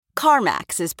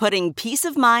CarMax is putting peace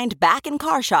of mind back in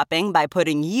car shopping by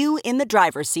putting you in the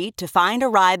driver's seat to find a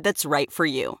ride that's right for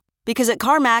you. Because at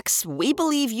CarMax, we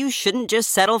believe you shouldn't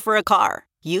just settle for a car.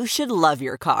 You should love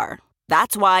your car.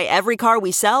 That's why every car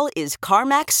we sell is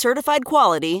CarMax certified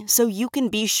quality, so you can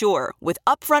be sure with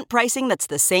upfront pricing that's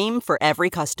the same for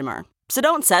every customer. So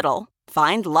don't settle.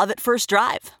 Find love at first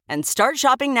drive and start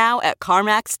shopping now at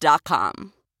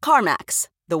CarMax.com. CarMax,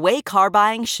 the way car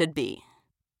buying should be.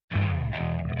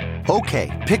 Okay,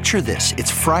 picture this.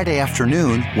 It's Friday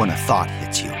afternoon when a thought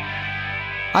hits you.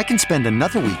 I can spend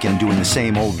another weekend doing the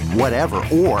same old whatever,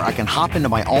 or I can hop into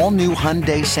my all-new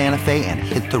Hyundai Santa Fe and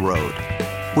hit the road.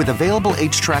 With available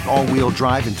H-Track all-wheel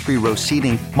drive and 3-row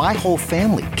seating, my whole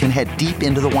family can head deep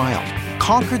into the wild.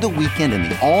 Conquer the weekend in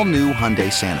the all-new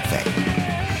Hyundai Santa Fe.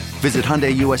 Visit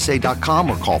HyundaiUSA.com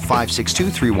or call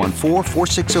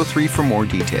 562-314-4603 for more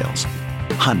details.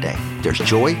 Hyundai, there's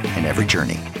joy in every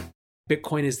journey.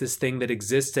 Bitcoin is this thing that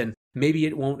exists, and maybe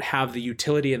it won't have the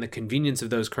utility and the convenience of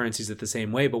those currencies at the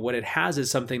same way, but what it has is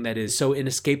something that is so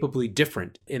inescapably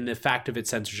different in the fact of its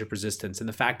censorship resistance, and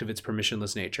the fact of its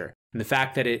permissionless nature, and the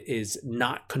fact that it is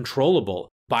not controllable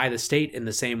by the state in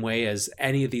the same way as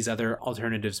any of these other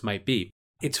alternatives might be.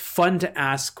 It's fun to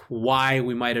ask why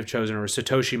we might have chosen, or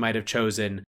Satoshi might have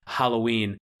chosen,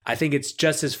 Halloween. I think it's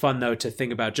just as fun, though, to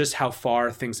think about just how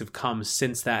far things have come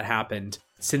since that happened,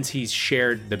 since he's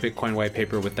shared the Bitcoin white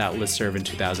paper with that listserv in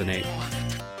 2008.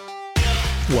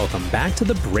 Welcome back to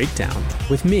The Breakdown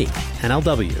with me,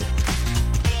 NLW.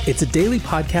 It's a daily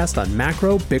podcast on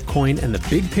macro, Bitcoin, and the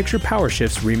big picture power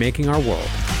shifts remaking our world.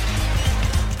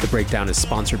 The Breakdown is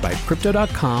sponsored by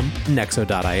Crypto.com,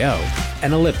 Nexo.io,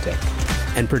 and Elliptic,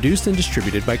 and produced and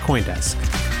distributed by CoinDesk.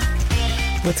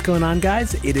 What's going on,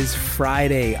 guys? It is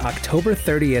Friday, October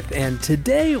 30th, and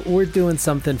today we're doing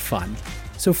something fun.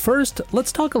 So first,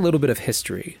 let's talk a little bit of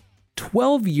history.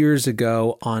 12 years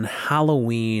ago on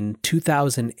Halloween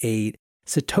 2008,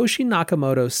 Satoshi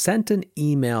Nakamoto sent an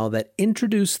email that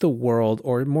introduced the world,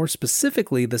 or more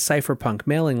specifically the cypherpunk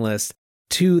mailing list,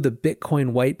 to the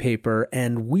Bitcoin white paper,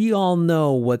 and we all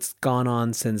know what's gone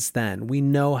on since then. We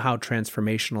know how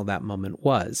transformational that moment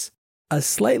was. A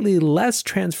slightly less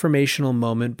transformational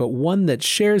moment, but one that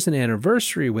shares an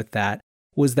anniversary with that,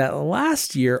 was that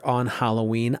last year on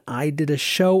Halloween, I did a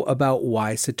show about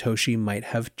why Satoshi might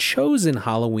have chosen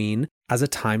Halloween as a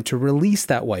time to release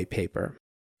that white paper.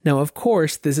 Now, of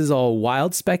course, this is all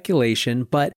wild speculation,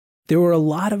 but there were a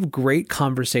lot of great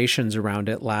conversations around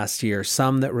it last year,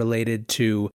 some that related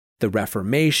to the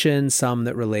Reformation, some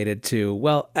that related to,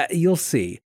 well, you'll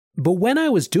see. But when I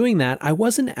was doing that, I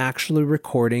wasn't actually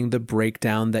recording the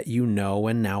breakdown that you know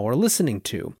and now are listening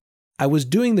to. I was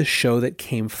doing the show that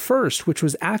came first, which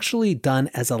was actually done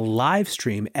as a live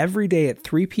stream every day at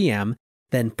 3 p.m.,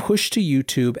 then pushed to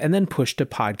YouTube, and then pushed to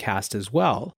podcast as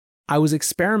well. I was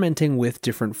experimenting with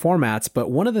different formats,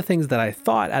 but one of the things that I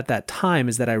thought at that time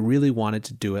is that I really wanted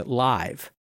to do it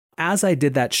live. As I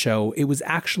did that show, it was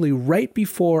actually right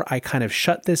before I kind of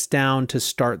shut this down to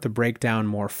start the breakdown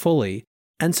more fully,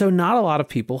 and so not a lot of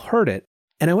people heard it.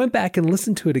 And I went back and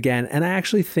listened to it again, and I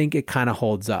actually think it kind of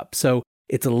holds up. So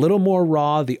it's a little more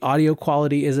raw, the audio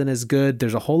quality isn't as good,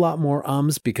 there's a whole lot more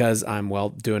ums because I'm,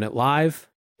 doing it live.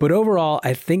 But overall,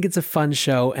 I think it's a fun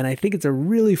show, and I think it's a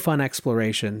really fun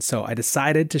exploration, so I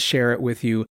decided to share it with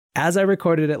you as I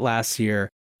recorded it last year,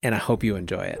 and I hope you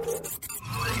enjoy it.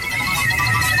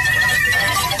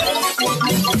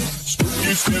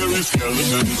 Spooky, scary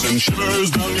skeletons and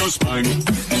shivers down your spine.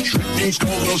 Shrieking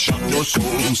skulls will shock your soul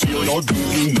and seal your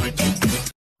doom tonight.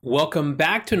 Welcome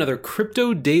back to another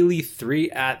Crypto Daily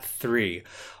 3 at 3.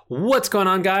 What's going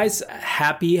on, guys?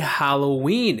 Happy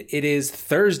Halloween. It is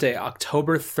Thursday,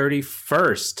 October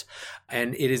 31st,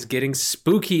 and it is getting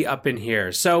spooky up in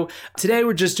here. So today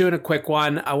we're just doing a quick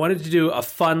one. I wanted to do a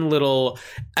fun little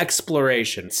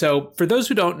exploration. So for those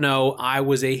who don't know, I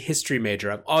was a history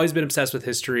major. I've always been obsessed with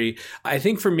history. I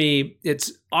think for me,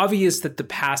 it's obvious that the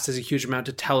past has a huge amount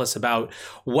to tell us about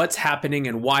what's happening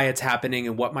and why it's happening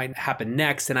and what might happen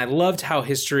next. And I loved how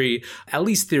history, at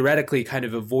least theoretically, kind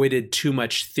of avoided too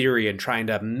much theory and trying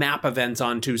to map events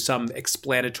onto some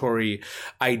explanatory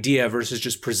idea versus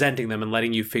just presenting them and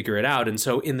letting you figure it out. And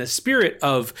so in the spirit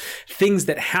of things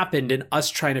that happened and us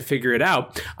trying to figure it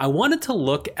out, I wanted to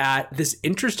look at this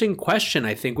interesting question,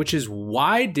 I think, which is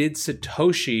why did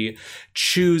Satoshi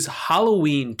choose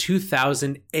Halloween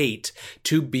 2008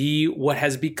 to be what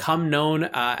has become known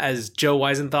as Joe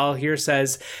Weisenthal here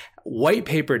says, White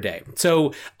Paper Day.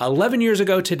 So 11 years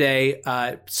ago today,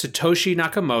 Satoshi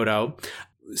Nakamoto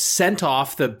sent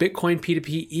off the Bitcoin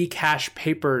P2P eCash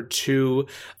paper to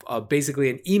basically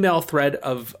an email thread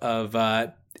of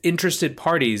interested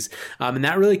parties. And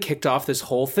that really kicked off this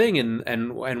whole thing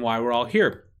and why we're all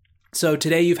here. So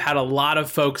today you've had a lot of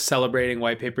folks celebrating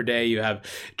White Paper Day. You have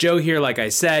Joe here, like I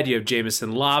said. You have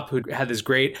Jameson Lopp, who had this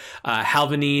great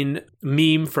Halvanine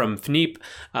meme from FNEEP,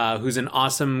 who's an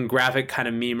awesome graphic kind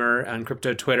of memer on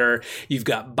crypto Twitter. You've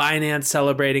got Binance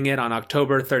celebrating it on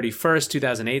October 31st,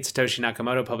 2008. Satoshi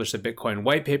Nakamoto published a Bitcoin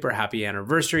white paper. Happy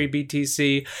anniversary,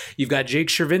 BTC. You've got Jake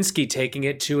Chervinsky taking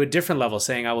it to a different level,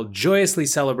 saying, I will joyously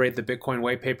celebrate the Bitcoin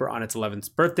white paper on its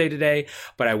 11th birthday today,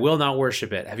 but I will not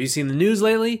worship it. Have you seen the news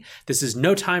lately? This is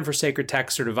no time for sacred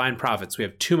texts or divine prophets. We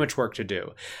have too much work to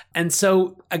do. And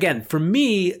so, again, for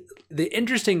me, the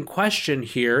interesting question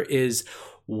here is,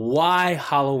 why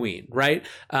Halloween, right?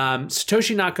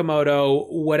 Satoshi Nakamoto,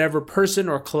 whatever person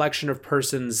or collection of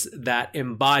persons that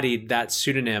embodied that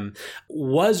pseudonym,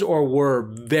 was or were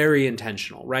very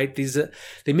intentional, right?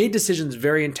 They made decisions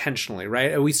very intentionally,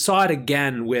 right? And we saw it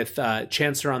again with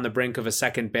Chancellor on the brink of a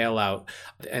second bailout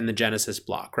and the Genesis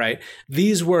block, right?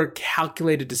 These were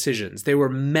calculated decisions. They were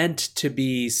meant to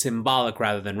be symbolic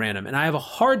rather than random. And I have a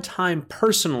hard time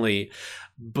personally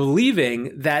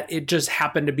believing that it just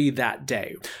happened to be that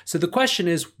day. So the question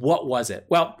is, what was it?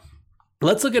 Well,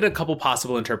 let's look at a couple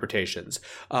possible interpretations.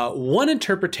 One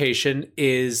interpretation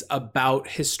is about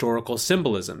historical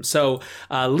symbolism. So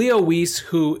Leo Weiss,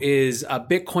 who is a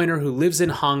Bitcoiner who lives in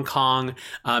Hong Kong,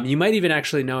 you might even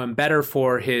actually know him better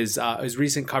for his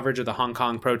recent coverage of the Hong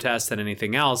Kong protests than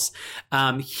anything else.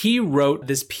 He wrote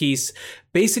this piece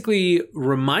basically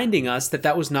reminding us that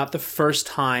that was not the first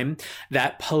time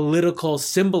that political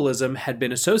symbolism had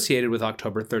been associated with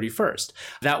October 31st.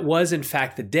 That was, in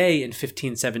fact, the day in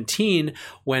 1517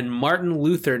 when Martin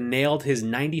Luther nailed his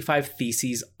 95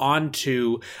 Theses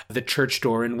onto the church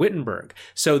door in Wittenberg.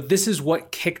 So this is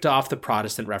what kicked off the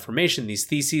Protestant Reformation. These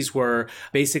theses were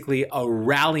basically a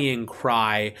rallying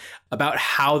cry about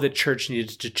how the church needed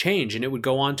to change, and it would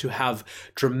go on to have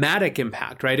dramatic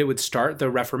impact, right? It would start the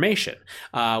Reformation,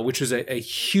 which was a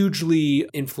hugely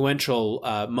influential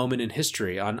moment in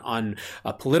history on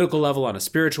a political level, on a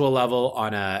spiritual level,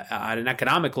 on an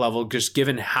economic level, just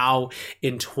given how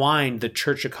entwined the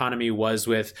church economy was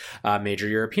with major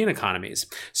European economies.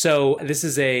 So this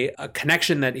is a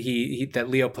connection that that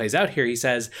Leo plays out here. He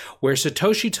says, where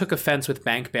Satoshi took offense with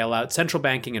bank bailout, central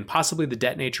banking, and possibly the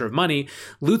debt nature of money,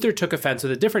 Luther took offense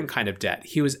with a different kind of debt.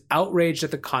 He was outraged at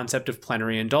the concept of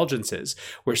plenary indulgences,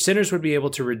 where sinners would be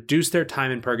able to reduce their time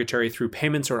in purgatory through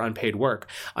payments or unpaid work.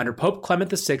 Under Pope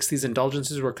Clement VI, these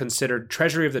indulgences were considered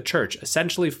treasury of the church,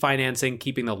 essentially financing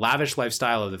keeping the lavish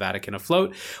lifestyle of the Vatican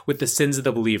afloat with the sins of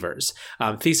the believers.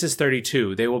 Thesis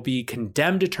 32, they will be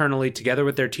condemned eternally together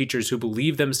with their teachers who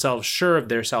believe themselves sure of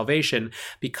their salvation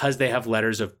because they have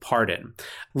letters of pardon.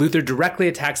 Luther directly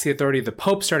attacks the authority of the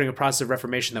Pope, starting a process of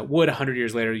reformation that would, 100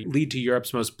 years later, lead to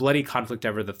Europe's most bloody conflict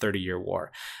ever, the 30-Year War.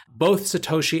 Both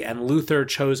Satoshi and Luther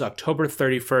chose October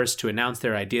 31st to announce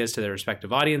their ideas to their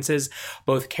respective audiences.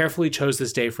 Both carefully chose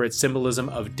this day for its symbolism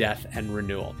of death and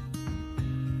renewal.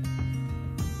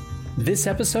 This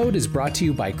episode is brought to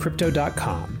you by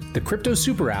Crypto.com, the crypto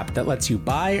super app that lets you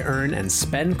buy, earn, and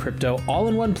spend crypto all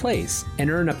in one place and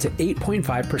earn up to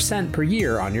 8.5% per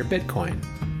year on your Bitcoin.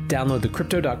 Download the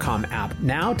Crypto.com app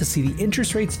now to see the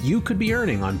interest rates you could be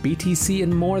earning on BTC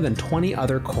and more than 20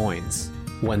 other coins.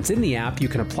 Once in the app, you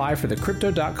can apply for the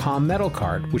Crypto.com Metal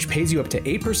Card, which pays you up to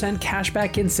 8% cash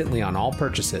back instantly on all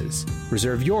purchases.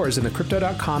 Reserve yours in the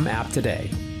Crypto.com app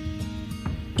today.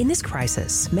 In this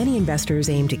crisis, many investors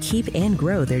aim to keep and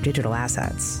grow their digital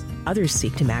assets. Others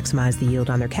seek to maximize the yield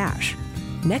on their cash.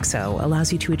 Nexo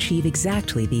allows you to achieve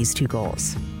exactly these two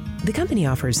goals. The company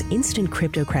offers instant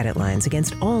crypto credit lines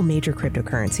against all major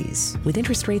cryptocurrencies, with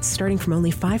interest rates starting from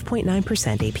only 5.9%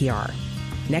 APR.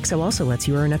 Nexo also lets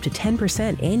you earn up to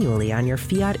 10% annually on your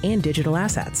fiat and digital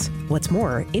assets. What's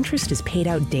more, interest is paid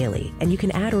out daily, and you can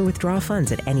add or withdraw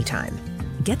funds at any time.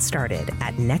 Get started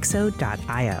at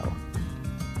nexo.io.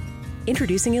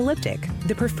 Introducing Elliptic,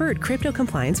 the preferred crypto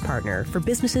compliance partner for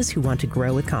businesses who want to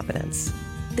grow with confidence.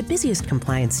 The busiest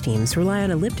compliance teams rely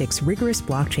on Elliptic's rigorous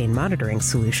blockchain monitoring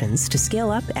solutions to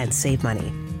scale up and save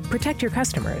money. Protect your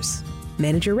customers.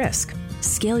 Manage your risk.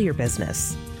 Scale your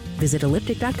business. Visit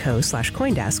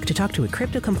elliptic.co/Coindesk to talk to a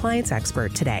crypto compliance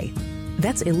expert today.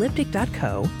 That's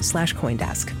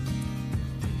elliptic.co/Coindesk.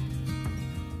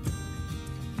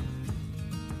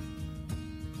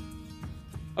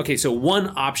 Okay, so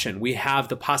one option, we have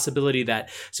the possibility that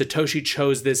Satoshi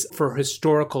chose this for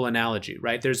historical analogy,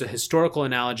 right? There's a historical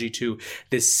analogy to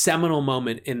this seminal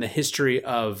moment in the history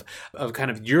of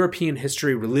kind of European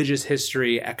history, religious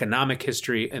history, economic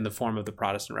history in the form of the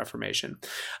Protestant Reformation.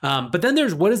 But then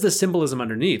there's, what is the symbolism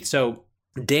underneath? So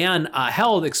Dan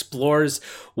Held explores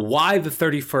why the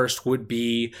 31st would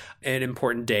be an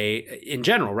important day in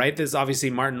general, right? There's obviously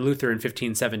Martin Luther in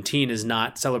 1517 is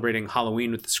not celebrating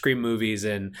Halloween with the Scream movies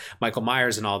and Michael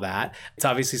Myers and all that. It's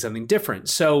obviously something different.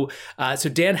 So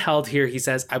Dan Held here, he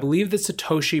says, I believe that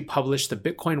Satoshi published the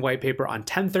Bitcoin white paper on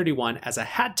 1031 as a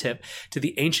hat tip to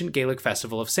the ancient Gaelic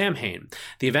festival of Samhain.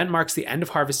 The event marks the end of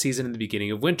harvest season and the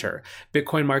beginning of winter.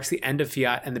 Bitcoin marks the end of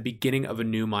fiat and the beginning of a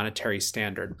new monetary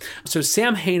standard. So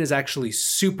Samhain is actually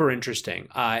super interesting.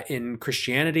 In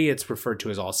Christianity, it's referred to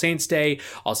as All Saints' Day.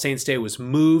 All Saints' Day was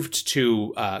moved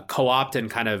to co-opt and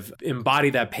kind of embody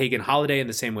that pagan holiday in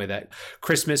the same way that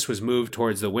Christmas was moved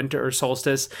towards the winter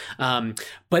solstice.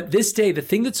 But this day, the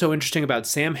thing that's so interesting about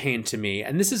Samhain to me,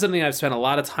 and this is something I've spent a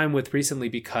lot of time with recently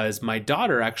because my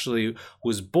daughter actually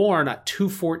was born at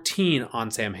 2/14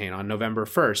 on Samhain, on November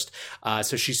 1st.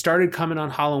 So she started coming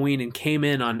on Halloween and came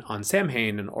in on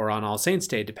Samhain or on All Saints'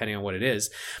 Day, depending on what it is.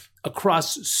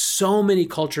 Across so many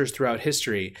cultures throughout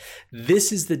history,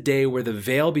 this is the day where the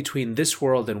veil between this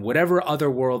world and whatever other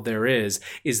world there is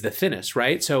the thinnest,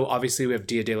 right? So obviously we have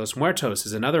Dia de los Muertos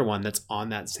is another one that's on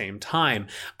that same time.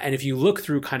 And if you look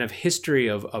through kind of history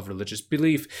of religious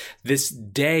belief, this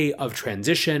day of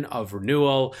transition, of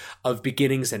renewal, of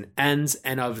beginnings and ends,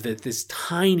 and of this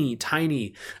tiny,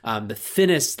 the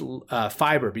thinnest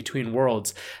fiber between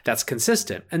worlds that's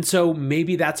consistent. And so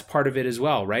maybe that's part of it as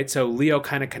well, right? So Leo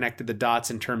kind of connected the dots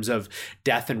in terms of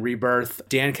death and rebirth.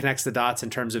 Dan connects the dots in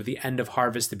terms of the end of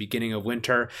harvest, the beginning of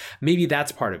winter. Maybe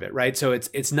that's part of it, right? So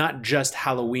it's not just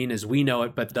Halloween as we know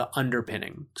it, but the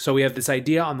underpinning. So we have this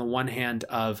idea on the one hand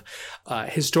of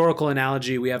historical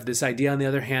analogy. We have this idea on the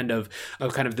other hand of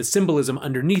kind of the symbolism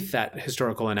underneath that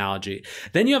historical analogy.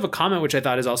 Then you have a comment, which I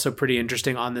thought is also pretty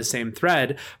interesting on the same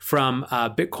thread from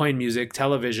Bitcoin Music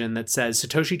Television that says,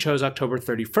 Satoshi chose October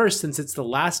 31st since it's the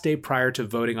last day prior to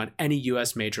voting on any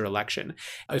U.S. major election.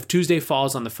 If Tuesday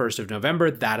falls on the 1st of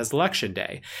November, that is election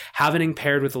day. Happening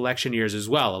paired with election years as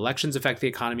well. Elections affect the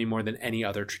economy more than any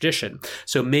other tradition.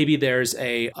 So maybe there's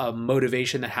a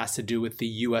motivation that has to do with the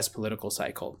US political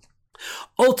cycle.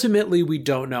 Ultimately, we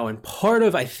don't know. And part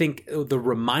of, I think, the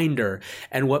reminder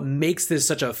and what makes this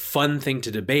such a fun thing to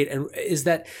debate is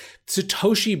that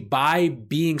Satoshi, by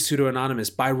being pseudo-anonymous,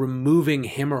 by removing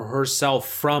him or herself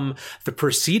from the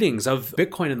proceedings of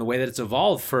Bitcoin and the way that it's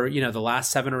evolved for, the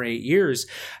last 7 or 8 years,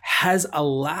 has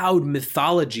allowed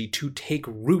mythology to take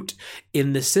root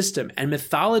in the system. And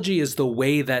mythology is the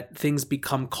way that things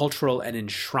become cultural and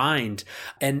enshrined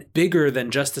and bigger than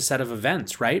just a set of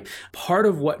events, right? Part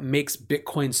of what makes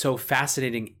Bitcoin so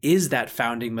fascinating is that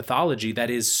founding mythology that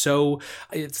is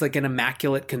it's like an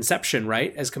immaculate conception,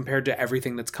 right? As compared to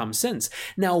everything that's come since.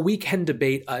 Now, we can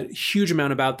debate a huge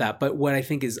amount about that, but what I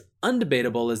think is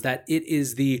undebatable is that it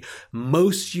is the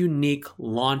most unique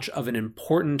launch of an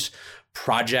important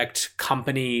project,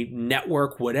 company,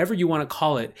 network, whatever you want to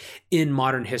call it, in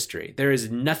modern history. There is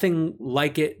nothing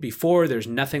like it before. There's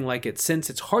nothing like it since.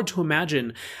 It's hard to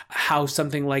imagine how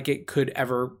something like it could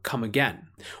ever come again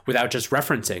without just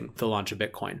referencing the launch of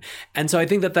Bitcoin. And so I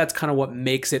think that that's kind of what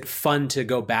makes it fun to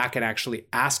go back and actually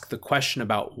ask the question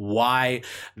about why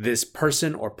this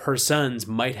person or persons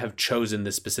might have chosen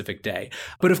this specific day.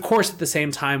 But of course, at the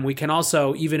same time, we can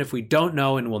also, even if we don't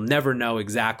know and we'll never know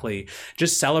exactly,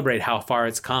 just celebrate how far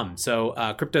it's come. So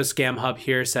Crypto Scam Hub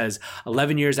here says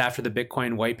 11 years after the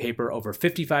Bitcoin white paper, over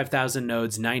 55,000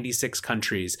 nodes, 96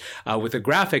 countries. With a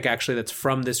graphic actually that's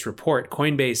from this report.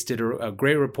 Coinbase did a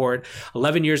great report.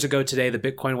 11 years ago today, the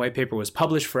Bitcoin white paper was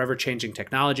published, forever changing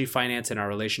technology, finance, and our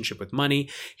relationship with money.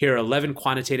 Here are 11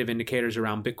 quantitative indicators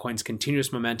around Bitcoin's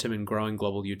continuous momentum and growing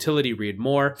global utility. Read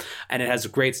more. And it has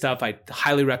great stuff. I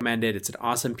highly recommend it. It's an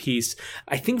awesome piece.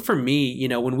 I think for me,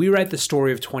 when we write the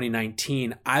story of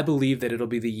 2019, I believe that it'll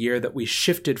be the year that we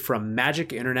shifted from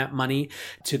magic internet money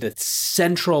to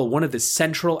one of the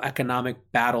central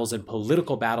economic battles and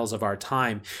political battles of our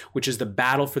time, which is the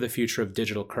battle for the future of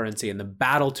digital currency and the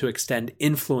battle to extend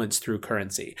influence through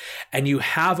currency. And you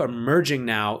have emerging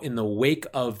now in the wake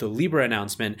of the Libra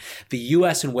announcement, the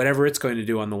US and whatever it's going to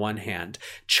do on the one hand,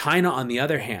 China on the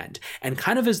other hand, and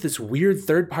kind of as this weird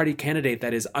third-party candidate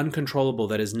that is uncontrollable,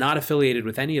 that is not affiliated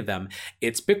with any of them,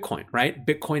 it's Bitcoin, right?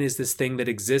 Bitcoin is this thing that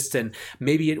exists and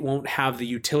maybe it won't have the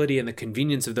utility and the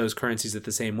convenience of those currencies at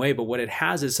the same way, but what it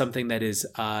has is something that is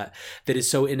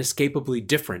so inescapably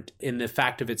different in the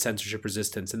fact of its censorship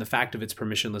resistance and the fact of its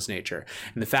permissionless nature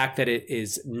and the fact that it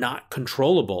is not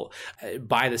controllable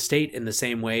by the state in the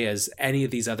same way as any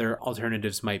of these other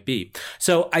alternatives might be.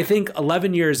 So I think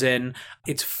 11 years in,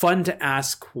 it's fun to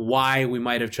ask why we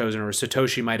might have chosen, or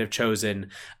Satoshi might have chosen,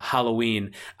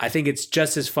 Halloween. I think it's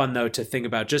just as fun, though, to think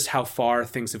about just how far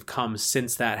things have come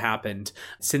since that happened,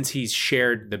 since he's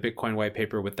shared the Bitcoin white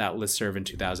paper with that listserv in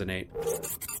 2008.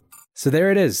 So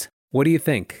there it is. What do you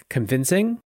think?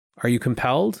 Convincing? Are you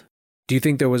compelled? Do you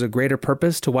think there was a greater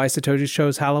purpose to why Satoshi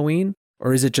chose Halloween?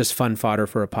 Or is it just fun fodder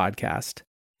for a podcast?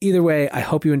 Either way, I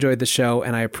hope you enjoyed the show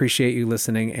and I appreciate you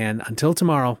listening. And until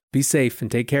tomorrow, be safe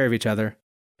and take care of each other.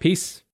 Peace.